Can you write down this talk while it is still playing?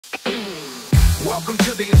Welcome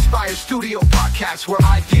to the Inspire Studio podcast, where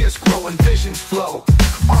ideas grow and visions flow.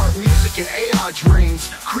 Art, music, and AI dreams,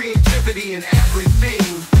 creativity in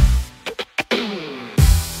everything.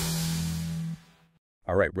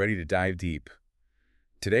 All right, ready to dive deep.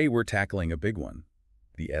 Today we're tackling a big one,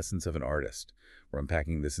 the essence of an artist. We're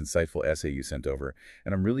unpacking this insightful essay you sent over,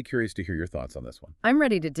 and I'm really curious to hear your thoughts on this one. I'm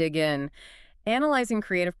ready to dig in. Analyzing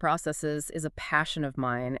creative processes is a passion of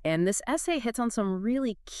mine, and this essay hits on some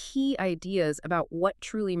really key ideas about what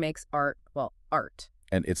truly makes art, well, art.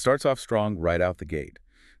 And it starts off strong right out the gate.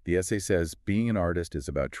 The essay says being an artist is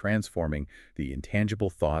about transforming the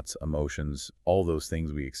intangible thoughts, emotions, all those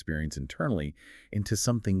things we experience internally into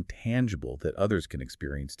something tangible that others can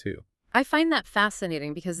experience too. I find that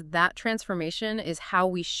fascinating because that transformation is how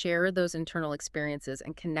we share those internal experiences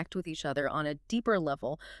and connect with each other on a deeper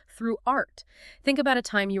level through art. Think about a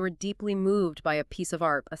time you were deeply moved by a piece of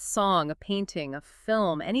art, a song, a painting, a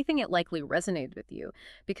film, anything it likely resonated with you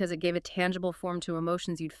because it gave a tangible form to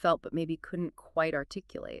emotions you'd felt but maybe couldn't quite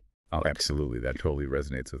articulate. Oh, absolutely. That totally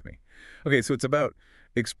resonates with me. Okay, so it's about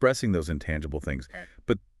expressing those intangible things.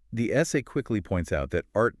 But the essay quickly points out that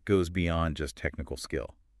art goes beyond just technical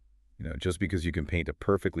skill. Just because you can paint a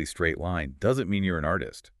perfectly straight line doesn't mean you're an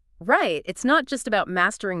artist. Right. It's not just about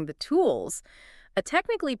mastering the tools. A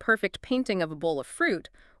technically perfect painting of a bowl of fruit,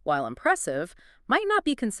 while impressive, might not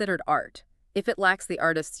be considered art if it lacks the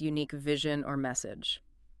artist's unique vision or message.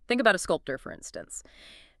 Think about a sculptor, for instance.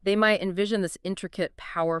 They might envision this intricate,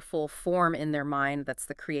 powerful form in their mind. That's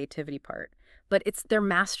the creativity part. But it's their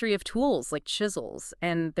mastery of tools like chisels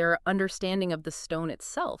and their understanding of the stone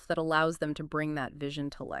itself that allows them to bring that vision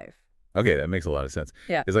to life. Okay, that makes a lot of sense.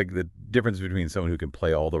 Yeah. It's like the difference between someone who can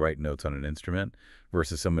play all the right notes on an instrument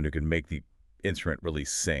versus someone who can make the instrument really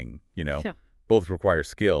sing, Yeah. Both require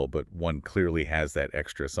skill, but one clearly has that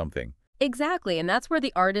extra something. Exactly, and that's where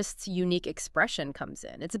the artist's unique expression comes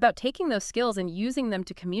in. It's about taking those skills and using them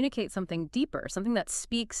to communicate something deeper, something that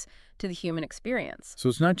speaks to the human experience. So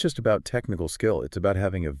it's not just about technical skill, it's about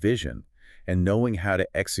having a vision and knowing how to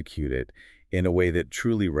execute it in a way that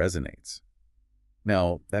truly resonates.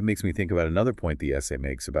 Now, that makes me think about another point the essay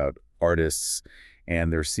makes about artists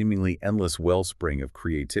and their seemingly endless wellspring of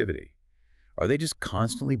creativity. Are they just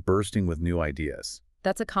constantly bursting with new ideas?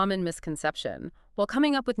 That's a common misconception. While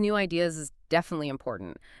coming up with new ideas is definitely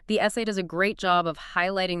important, the essay does a great job of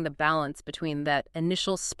highlighting the balance between that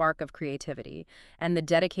initial spark of creativity and the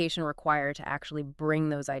dedication required to actually bring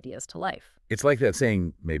those ideas to life. It's like that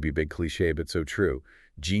saying, maybe a big cliche, but so true.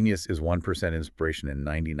 Genius is 1% inspiration and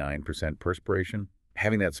 99% perspiration.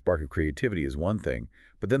 Having that spark of creativity is one thing,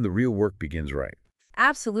 but then the real work begins right.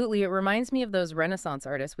 Absolutely. It reminds me of those Renaissance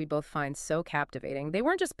artists we both find so captivating. They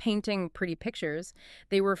weren't just painting pretty pictures.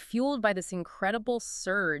 They were fueled by this incredible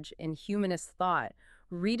surge in humanist thought,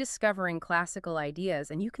 rediscovering classical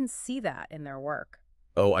ideas, and you can see that in their work.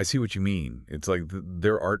 Oh, I see what you mean. It's like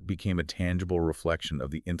their art became a tangible reflection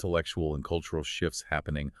of the intellectual and cultural shifts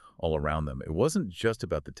happening all around them. It wasn't just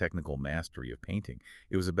about the technical mastery of painting.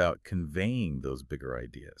 It was about conveying those bigger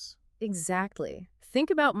ideas. Exactly. Think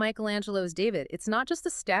about Michelangelo's David. It's not just a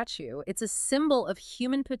statue. It's a symbol of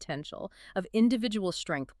human potential, of individual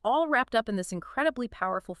strength, all wrapped up in this incredibly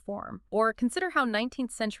powerful form. Or consider how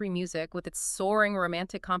 19th century music, with its soaring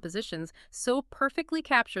romantic compositions, so perfectly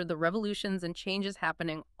captured the revolutions and changes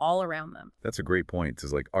happening all around them. That's a great point.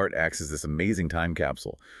 It's like art acts as this amazing time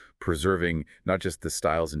capsule, preserving not just the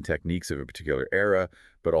styles and techniques of a particular era,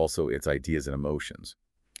 but also its ideas and emotions.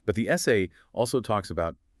 But the essay also talks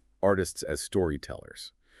about artists as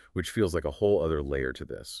storytellers, which feels like a whole other layer to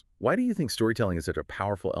this. Why do you think storytelling is such a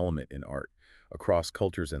powerful element in art across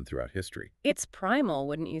cultures and throughout history? It's primal,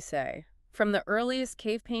 wouldn't you say? From the earliest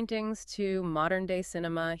cave paintings to modern-day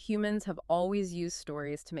cinema, humans have always used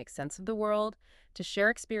stories to make sense of the world, to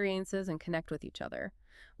share experiences and connect with each other.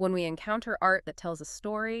 When we encounter art that tells a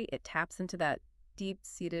story, it taps into that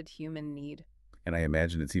deep-seated human need. And I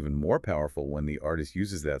imagine it's even more powerful when the artist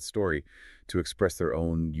uses that story to express their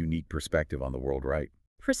own unique perspective on the world, right?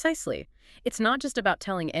 Precisely. It's not just about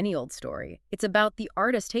telling any old story. It's about the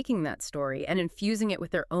artist taking that story and infusing it with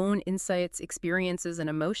their own insights, experiences, and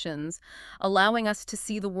emotions, allowing us to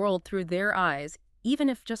see the world through their eyes, even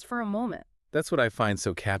if just for a moment. That's what I find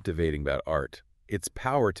so captivating about art. Its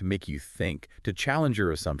power to make you think, to challenge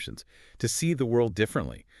your assumptions, to see the world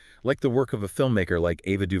differently. Like the work of a filmmaker like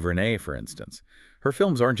Ava DuVernay, for instance. Her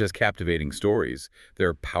films aren't just captivating stories,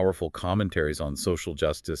 they're powerful commentaries on social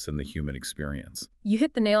justice and the human experience. You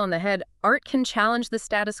hit the nail on the head. Art can challenge the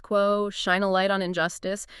status quo, shine a light on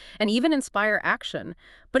injustice, and even inspire action.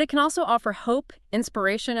 But it can also offer hope,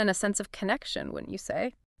 inspiration, and a sense of connection, wouldn't you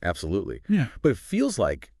say? Absolutely. Yeah. But it feels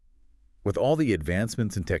like With all the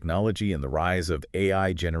advancements in technology and the rise of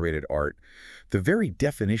AI-generated art, the very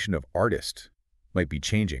definition of artist might be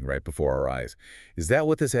changing right before our eyes. Is that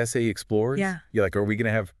what this essay explores? Yeah. Yeah, like, are we going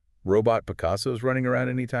to have robot Picassos running around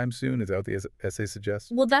anytime soon? Is that what the essay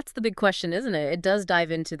suggests? Well, that's the big question, isn't it? It does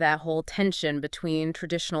dive into that whole tension between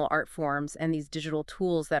traditional art forms and these digital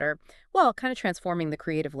tools that are, well, kind of transforming the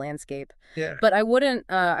creative landscape. Yeah. But I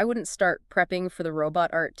wouldn't start prepping for the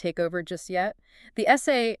robot art takeover just yet. The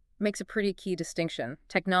essay makes a pretty key distinction.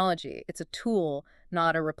 Technology, it's a tool,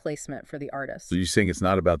 not a replacement for the artist. So you're saying it's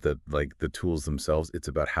not about the tools themselves, it's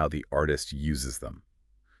about how the artist uses them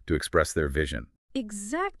to express their vision.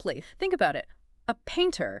 Exactly. Think about it. A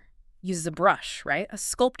painter uses a brush, right? A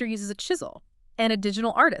sculptor uses a chisel. And a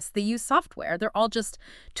digital artist, they use software. They're all just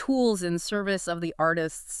tools in service of the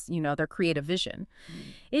artist's, their creative vision.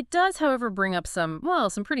 It does, however, bring up some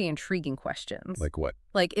pretty intriguing questions. Like what?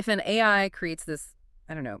 Like if an AI creates this,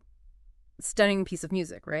 I don't know, stunning piece of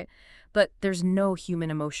music, right? But there's no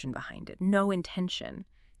human emotion behind it, no intention.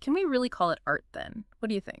 Can we really call it art then? What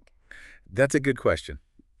do you think? That's a good question.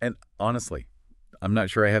 And honestly, I'm not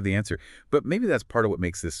sure I have the answer, but maybe that's part of what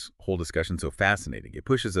makes this whole discussion so fascinating. It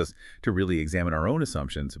pushes us to really examine our own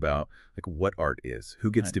assumptions about what art is,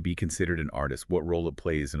 who gets to be considered an artist, what role it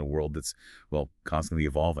plays in a world that's, well, constantly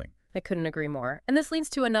evolving. I couldn't agree more. And this leads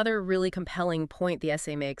to another really compelling point the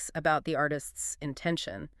essay makes about the artist's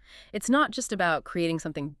intention. It's not just about creating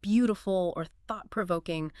something beautiful or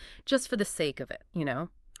thought-provoking just for the sake of it.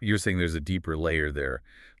 You're saying there's a deeper layer there,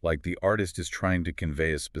 like the artist is trying to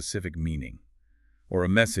convey a specific meaning or a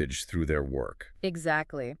message through their work.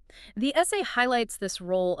 Exactly. The essay highlights this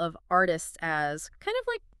role of artists as kind of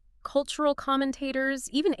like cultural commentators,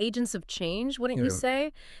 even agents of change, wouldn't you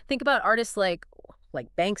say? Think about artists like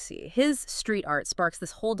Banksy. His street art sparks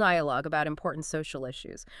this whole dialogue about important social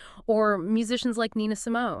issues. Or musicians like Nina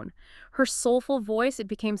Simone. Her soulful voice, it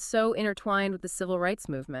became so intertwined with the civil rights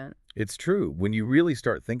movement. It's true. When you really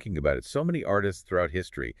start thinking about it, so many artists throughout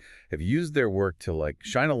history have used their work to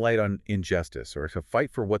shine a light on injustice or to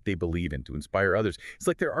fight for what they believe in, to inspire others. It's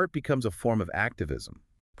like their art becomes a form of activism.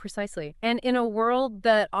 Precisely. And in a world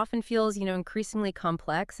that often feels, increasingly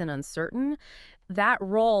complex and uncertain, that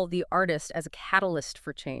role, the artist as a catalyst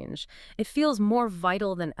for change, it feels more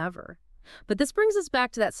vital than ever. But this brings us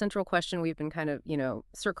back to that central question we've been kind of,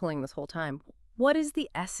 circling this whole time. What is the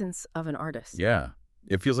essence of an artist? Yeah.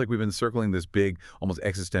 It feels like we've been circling this big, almost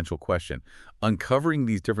existential question, uncovering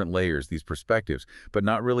these different layers, these perspectives, but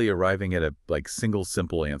not really arriving at a single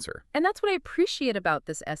simple answer. And that's what I appreciate about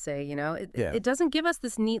this essay, It doesn't give us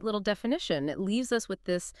this neat little definition. It leaves us with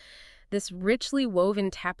this richly woven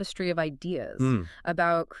tapestry of ideas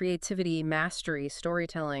about creativity, mastery,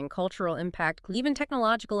 storytelling, cultural impact, even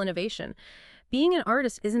technological innovation. Being an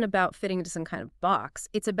artist isn't about fitting into some kind of box.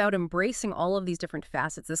 It's about embracing all of these different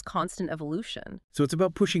facets, this constant evolution. So it's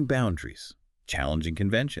about pushing boundaries, challenging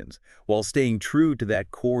conventions, while staying true to that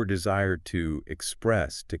core desire to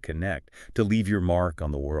express, to connect, to leave your mark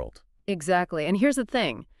on the world. Exactly. And here's the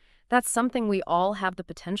thing. That's something we all have the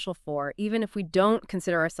potential for, even if we don't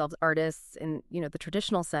consider ourselves artists in, the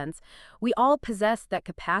traditional sense. We all possess that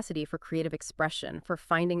capacity for creative expression, for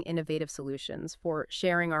finding innovative solutions, for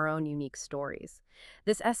sharing our own unique stories.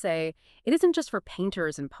 This essay, it isn't just for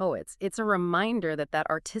painters and poets. It's a reminder that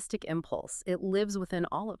artistic impulse, it lives within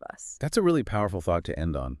all of us. That's a really powerful thought to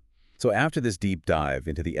end on. So after this deep dive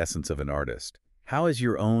into the essence of an artist, how has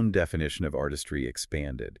your own definition of artistry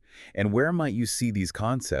expanded? And where might you see these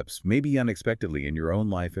concepts, maybe unexpectedly, in your own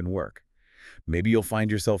life and work? Maybe you'll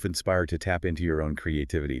find yourself inspired to tap into your own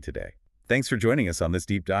creativity today. Thanks for joining us on this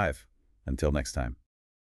deep dive. Until next time.